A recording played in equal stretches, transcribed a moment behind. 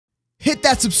hit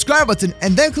that subscribe button,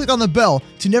 and then click on the bell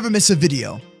to never miss a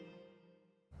video.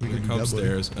 We're gonna come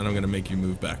upstairs, and I'm gonna make you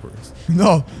move backwards.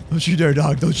 No, don't you dare,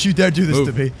 dog. Don't you dare do this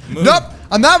to me. Move. Nope,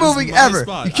 I'm not moving This is my ever.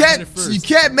 spot. You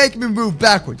can't make me move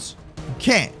backwards. You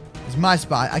can't. It's my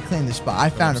spot. I claim this spot. I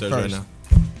found it first. Right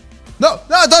No,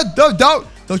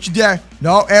 don't you dare.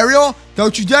 No, Ariel,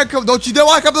 don't you dare come. Don't you dare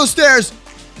walk up those stairs.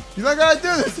 You're not gonna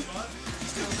do this.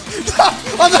 No,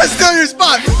 I'm not stealing your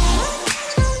spot.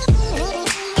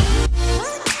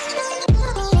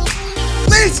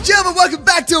 Ladies and gentlemen, welcome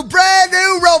back to a brand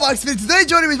new Roblox video. Today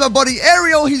joining me is my buddy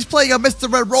Ariel. He's playing on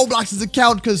Mr. Red Roblox's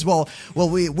account because, well,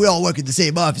 we all work at the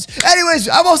same office. Anyways,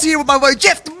 I'm also here with my buddy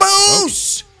Jeff the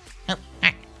Moose. Oh.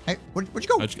 Hey, where'd you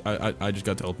go? I just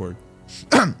got teleported.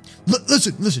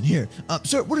 Listen here.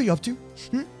 Sir, what are you up to?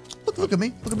 Look at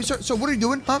me. Look at me, sir. So what are you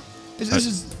doing, huh?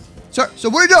 Sir, so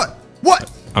what are you doing? What?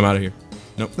 I'm out of here.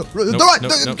 Nope. Come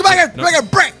back here. Come back here.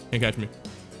 Break. Can't catch me.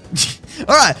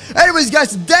 Alright, anyways guys,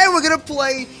 today we're gonna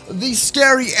play the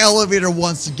scary elevator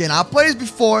once again. I've played this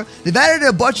before. They've added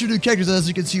a bunch of new characters, as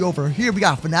you can see over here. We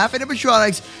got FNAF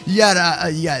animatronics. You got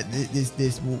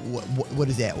what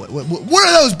is that? What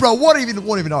are those, bro? What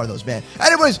even are those, man?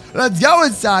 Anyways, let's go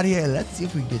inside here. Let's see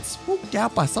if we can get spooked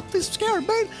out by something scary,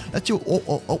 man. Let's see.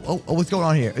 Oh, what's going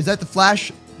on here? Is that the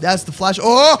Flash? That's the Flash.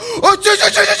 No,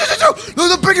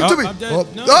 don't bring him to me. I'm dead.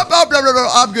 No. No,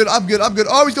 I'm good.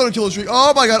 Oh, he's going to kill the streak.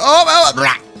 Oh my god.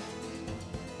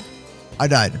 I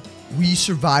died. We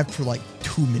survived for like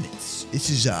 2 minutes.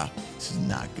 This is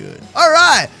not good. All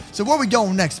right. So where we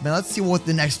going next, man? Let's see what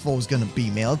the next foe is gonna be,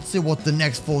 man. Let's see what the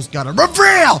next foe's gonna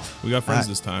reveal. We got friends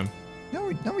this time. No,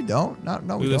 we don't. No,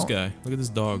 Look at this guy. Look at this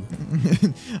dog.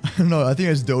 I don't know. I think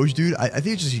it's Doge, dude. I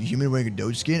think it's just a human wearing a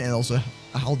Doge skin and also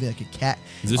holding like a cat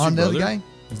on the other guy.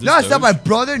 No, it's not my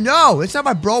brother. No, it's not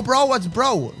my bro. What's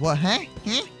bro? What, huh?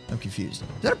 I'm confused.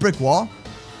 Is that a brick wall?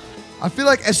 I feel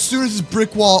like as soon as this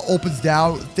brick wall opens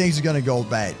down, things are gonna go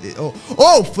bad.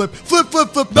 Oh, flip.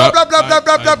 No.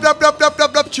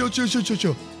 Chill.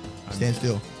 Stand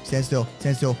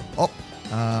still. Oh,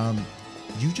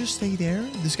 you just stay there.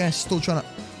 This guy's still trying to.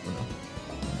 Oh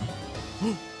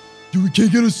no. Yo, we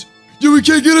can't get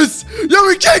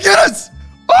us.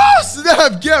 Oh,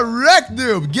 snap. Get wrecked,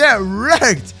 noob. Get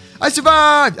wrecked. I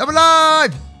survived. I'm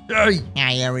alive. Hi,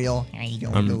 Ariel. How you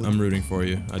doing, dude? I'm rooting for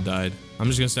you. I died. I'm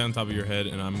just gonna stand on top of your head,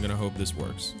 and I'm gonna hope this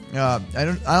works. I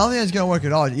don't think it's gonna work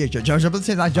at all. Yeah, jump at the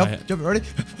same time. Jump. Ready?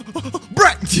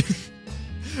 Brett.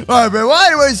 All right, man. Well,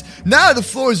 anyways, now the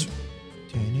floor is.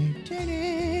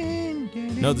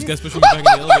 No, this guy's pushing me back in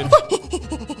the elevator.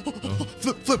 Oh.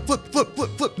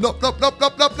 Flip. Nope.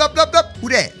 Who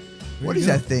that? What is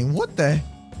that thing? What the?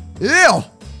 Ew.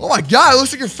 Oh my god, it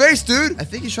looks like your face, dude. I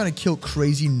think he's trying to kill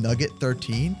Crazy Nugget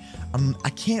 13. I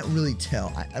can't really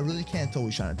tell. I really can't tell what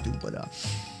he's trying to do, but no,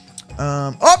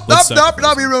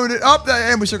 he ruined it.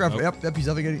 And we took off. Yep, he's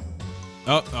navigating.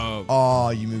 Oh,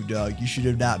 you moved, Doug. You should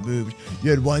have not moved. You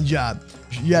had one job.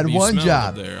 You had one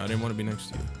job. There. I didn't want to be next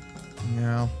to you.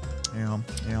 Yeah.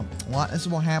 Well, this is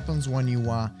what happens when you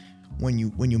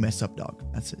mess up, dog.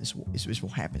 This is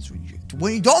what happens when you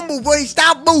don't move. When you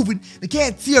stop moving, they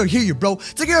can't see or hear you, bro.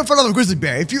 It's like you're in front of a grizzly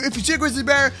bear. If you see a grizzly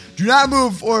bear, do not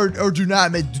move or do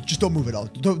not just don't move at all.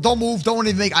 Don't move. Don't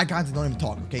even make eye contact. Don't even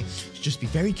talk. Okay. Just be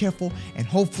very careful, and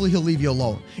hopefully he'll leave you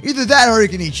alone. Either that or he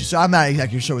can eat you. So I'm not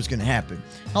exactly sure what's gonna happen.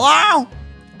 Hello.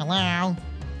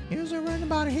 Is there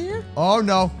anybody here? Oh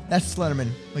no, that's Slenderman.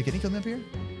 Wait, can he come up here?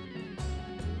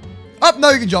 Oh,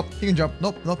 no, he can jump.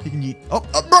 Nope, he can eat. Oh,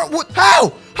 bro, what?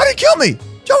 How? How did he kill me?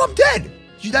 Joe, I'm dead.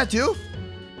 Did you die too?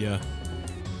 Yeah.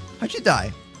 How'd you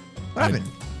die? What happened?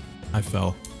 I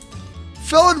fell.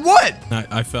 Fell in what?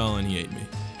 I fell and he ate me.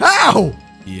 How?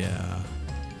 Yeah.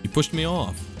 He pushed me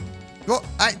off. Well,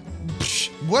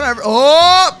 whatever.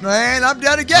 Oh, man, I'm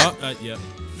dead again. Yeah.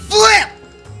 Flip!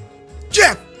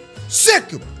 Jeff!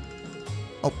 Sick him!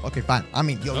 Oh, okay, fine. I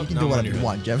mean, you can do whatever you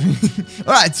want, Jeff.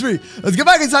 All right, sweet. Let's get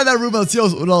back inside that room and let's see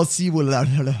what I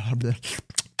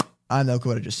know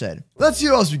what I just said. Let's see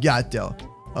what else we got, though.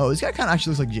 Oh, this guy kind of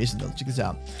actually looks like Jason, though. Check this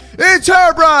out. It's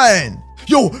Herobrine!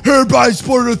 Yo, Herobrine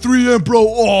spotted a 3M, bro.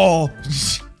 Oh!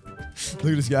 Look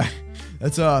at this guy.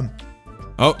 That's, Oh,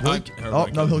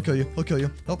 no, he'll kill you. Oh,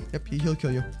 yep, he'll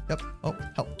kill you. Yep. Oh,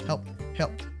 help.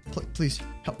 Please,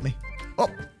 help me. Oh.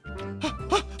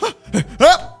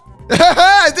 Help!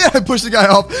 I pushed the guy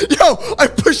off. Yo, I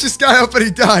pushed this guy up and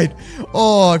he died.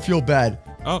 Oh, I feel bad.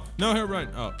 Oh, no, Herobrine.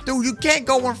 Oh. Dude, you can't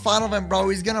go in front of him, bro.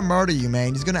 He's gonna murder you,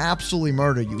 man. He's gonna absolutely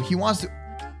murder you. He wants to...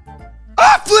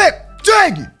 Ah, flip!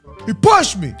 Dang it! He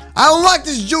pushed me. I don't like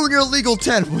this junior legal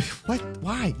 10. What?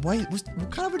 Why?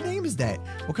 What kind of a name is that?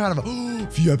 What kind of a...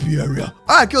 VIP area.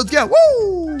 All right, let's go.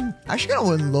 Woo! Actually,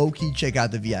 gonna low-key check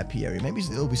out the VIP area. Maybe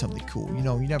it'll be something cool. You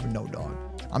know, you never know, dog.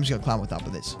 I'm just gonna climb on top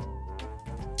of this.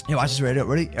 Hey, watch this.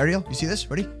 Ready, Ariel? You see this?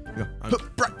 Ready? Here we go.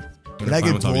 Did I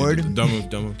get bored? Don't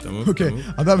move. Okay,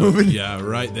 I'm not moving. Yeah,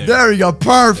 right there. There we go.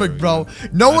 Perfect, bro.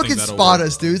 No one can spot work.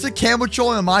 us, dude. It's a camel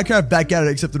troll in Minecraft back at it,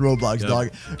 except in Roblox, dog.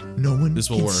 No one this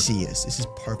will can work. see us. This is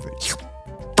perfect.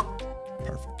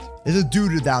 Perfect. There's a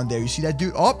dude down there. You see that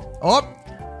dude? Oh.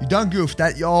 You done goofed.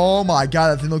 Oh my god,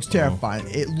 that thing looks terrifying.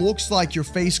 It looks like your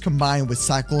face combined with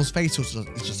Cyclone's face, so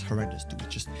it's just horrendous, dude.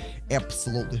 It's just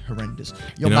absolutely horrendous.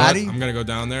 Yo, Maddie? I'm gonna go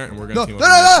down there and we're gonna team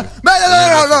up.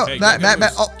 No,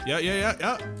 Matt. Oh.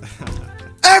 Yeah.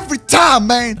 Every time,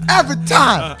 man. Every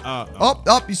time.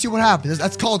 You see what happens?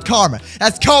 That's called karma.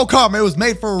 That's called karma. It was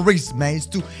made for a reason, man. It's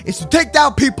to take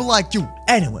down people like you.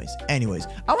 Anyways,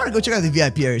 I want to go check out the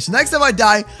VIP area. So next time I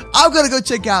die, I'm going to go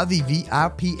check out the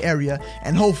VIP area,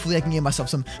 and hopefully I can get myself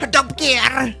some double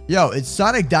gear. Yo, it's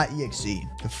Sonic.exe.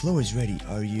 The floor is ready.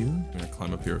 Are you? I'm going to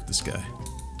climb up here with this guy.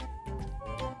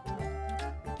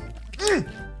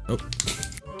 Oh.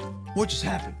 What just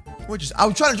happened? I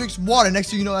was trying to drink some water.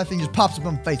 Next thing you know, that thing just pops up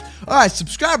on my face. All right,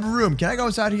 subscriber room. Can I go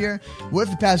inside here? What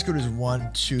if the passcode is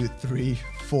 1, 2, 3,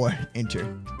 4?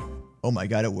 Enter. Oh my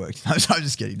god, it worked. I'm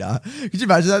just kidding. Nah. Could you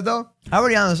imagine that though? How are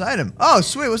we on this item? Oh,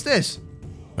 sweet. What's this?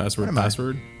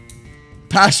 Password.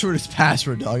 Password is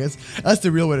password, dog. That's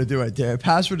the real way to do it right there.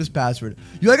 Password is password.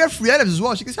 I got free items as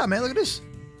well. Check this out, man. Look at this.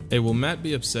 Hey, will Matt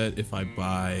be upset if I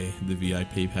buy the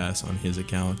VIP pass on his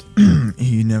account?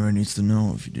 He never needs to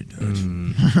know if you did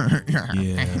that.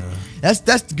 Yeah. That's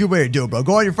the good way to do it, bro.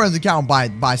 Go on your friend's account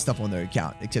and buy stuff on their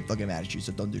account. Except they'll get mad at you,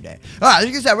 so don't do that. All right,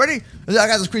 you guys ready? I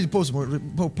got this crazy potion.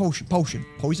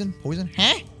 Poison?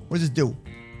 Huh? What does this do?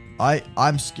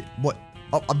 I'm scared. What?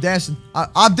 Oh, I'm dancing.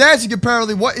 I'm dancing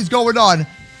apparently. What is going on?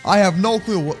 I have no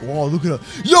clue. Whoa, look at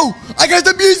that. Yo, I got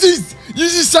the Yeezys.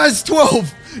 Yeezy size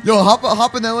 12. Yo,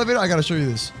 hop in the elevator. I gotta show you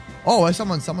this. Oh,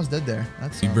 someone's dead there.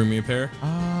 That's. You bring me a pair?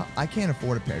 I can't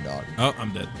afford a pair, dog. Oh,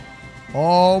 I'm dead.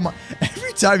 Oh my!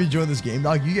 Every time you join this game,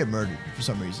 dog, you get murdered for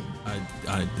some reason.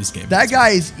 This game. That guy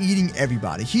is eating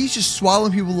everybody. He's just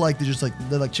swallowing people like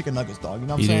they're like chicken nuggets, dog. You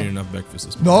know what I'm saying? He didn't enough breakfast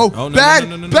this morning.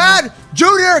 No, bad,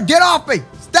 Junior, get off me!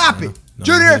 Stop it,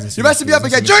 Junior! You're messing me up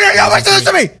again, Junior! You're messing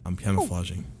to me! I'm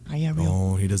camouflaging. I am real.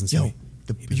 Oh, he doesn't see me.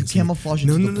 You camouflage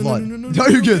into the blood. No,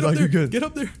 you're good, dog. You're good. Get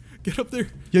up there.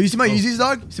 Yo, you see my Yeezys,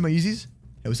 dog? You see my Yeezys?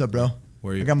 Hey, what's up, bro?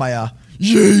 Where are you? I got my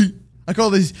yeet. I call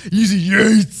these Yeezy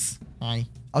yeets. Hi. I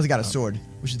also got a sword,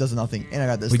 which does nothing, and I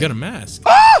got this. We got a mask.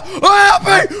 Help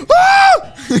me!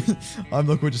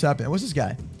 Look what just happened. What's this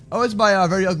guy? Oh, it's my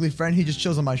very ugly friend. He just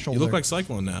chills on my shoulder. You look like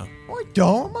Cyclone now. Oh, I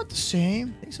don't. I'm not the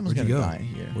same. I think someone's gonna die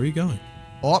here. Where are you going?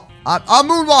 Oh, I'm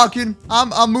moonwalking.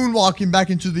 I'm moonwalking back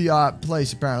into the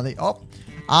place apparently. Oh,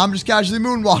 I'm just casually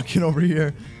moonwalking over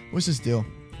here. What's this deal?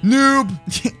 Noob.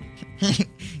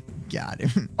 Got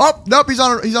him. Oh, nope. He's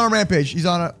on a rampage. He's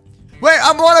on a. Wait,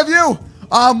 I'm one of you.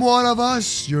 I'm one of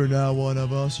us. You're now one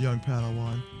of us, young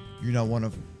Padawan. You're not one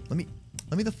of. Let me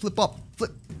the flip up.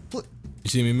 Flip. You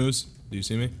see me, Moose? Do you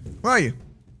see me? Where are you?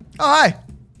 Oh, hi.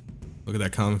 Look at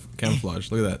that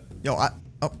camouflage. Look at that. Yo, help.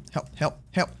 Oh,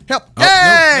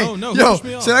 Hey! No, Yo, push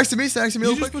me off. sit next to me.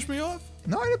 You just pushed me off?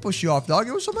 No, I didn't push you off, dog.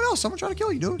 It was someone else. Someone trying to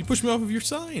kill you, dude. You pushed me off of your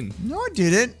sign. No, I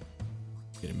didn't.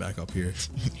 Getting back up here.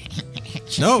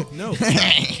 No.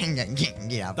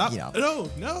 Get out. Stop. Get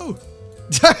out. No.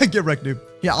 Get wrecked, dude.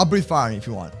 Yeah, I'll breathe fire on you if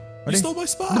you want. Ready? You stole my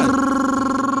spot.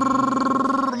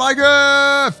 My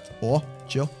gift. Oh,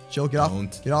 chill. Get off.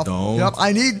 Get off. Get up.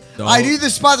 I need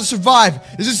this spot to survive.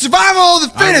 This is survival of the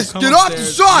fittest. Get off the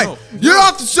side. No. Get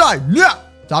off the side. Yeah.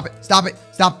 Stop it.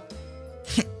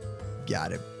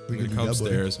 Got him. I'm gonna come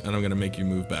upstairs and I'm gonna make you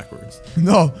move backwards.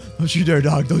 No, don't you dare,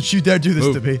 dog. Don't you dare do this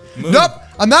to me. Move. Nope,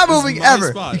 I'm not moving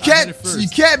ever. Spot. You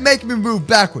can't make me move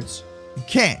backwards. You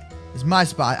can't. It's my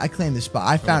spot. I claim this spot.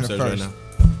 I found it first. Right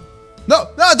No,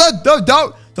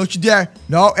 don't you dare.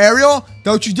 No, Ariel,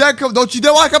 don't you dare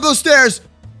walk up those stairs.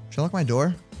 Should I lock my door?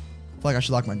 I feel like I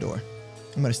should lock my door.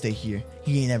 I'm gonna stay here.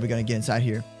 He ain't ever gonna get inside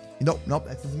here. Nope,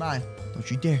 that's mine.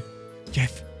 Don't you dare.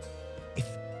 Jeff,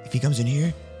 if he comes in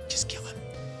here, just kill him.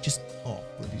 Oh,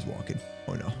 what if he's walking?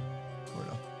 Oh no.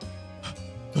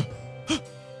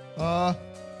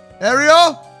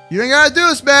 Ariel, you ain't gotta do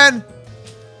this, man.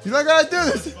 You don't gotta do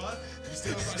this.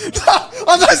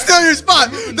 I'm not stealing your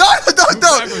spot. No,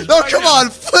 come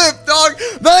on, flip, dog.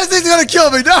 No, this thing's gonna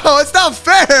kill me. No, it's not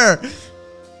fair.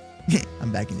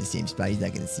 I'm back in the same spot. He's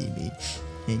not gonna see me.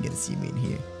 He ain't gonna see me in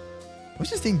here. What's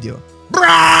this thing do?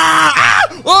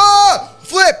 Oh!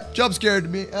 flip. Jump scared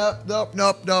me. Nope.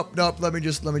 Let me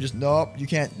just, nope. You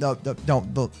can't, nope.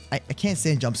 Don't. I can't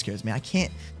stand jump scares, man. I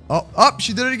can't. Oh,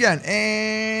 she did it again.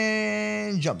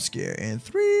 And jump scare. And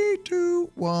 3,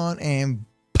 2, 1, and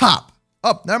pop.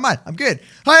 Oh, never mind. I'm good.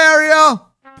 Hi, Ariel.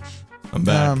 I'm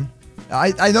back.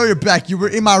 I know you're back. You were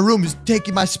in my room just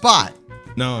taking my spot.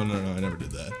 No, I never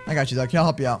did that. I got you, dog. Can I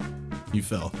help you out? You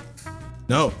fell.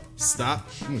 No, stop.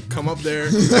 Come up there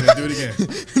and do it again.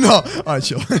 No. All right,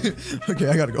 chill. Okay,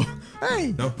 I gotta go.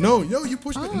 Hey. No, you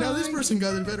pushed me. Now this person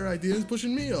got a better idea. He's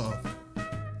pushing me off.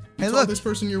 Hey, look. This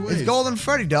person your way. It's Golden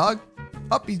Freddy, dog.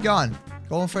 Up, he's gone.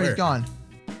 Golden Freddy's gone.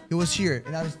 He was here,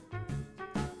 and I was.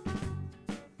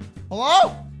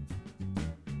 Hello?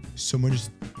 Someone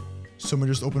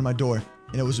just opened my door,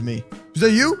 and it was me. Was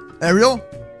that you, Ariel?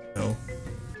 No.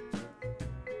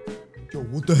 Yo,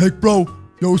 what the heck, bro?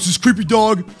 Yo, this is creepy,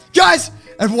 dog. Guys,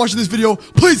 everyone watching this video,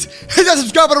 please hit that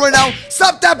subscribe button right now.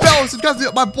 Stop that bell. Subscribe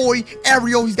to my boy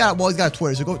Ariel. He's got a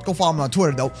Twitter, so go follow him on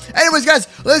Twitter though. Anyways, guys,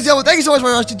 ladies and gentlemen, thank you so much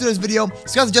for watching today's video.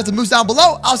 Subscribe to Justin Moose down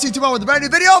below. I'll see you tomorrow with a brand new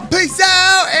video. Peace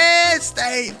out and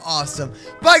stay awesome.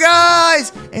 Bye,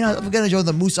 guys. And don't forget to join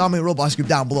the Moose Army Roblox group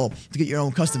down below to get your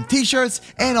own custom T-shirts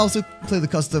and also play the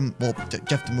custom, well,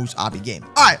 Jeff the Moose Obby game.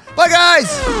 All right, bye,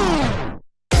 guys.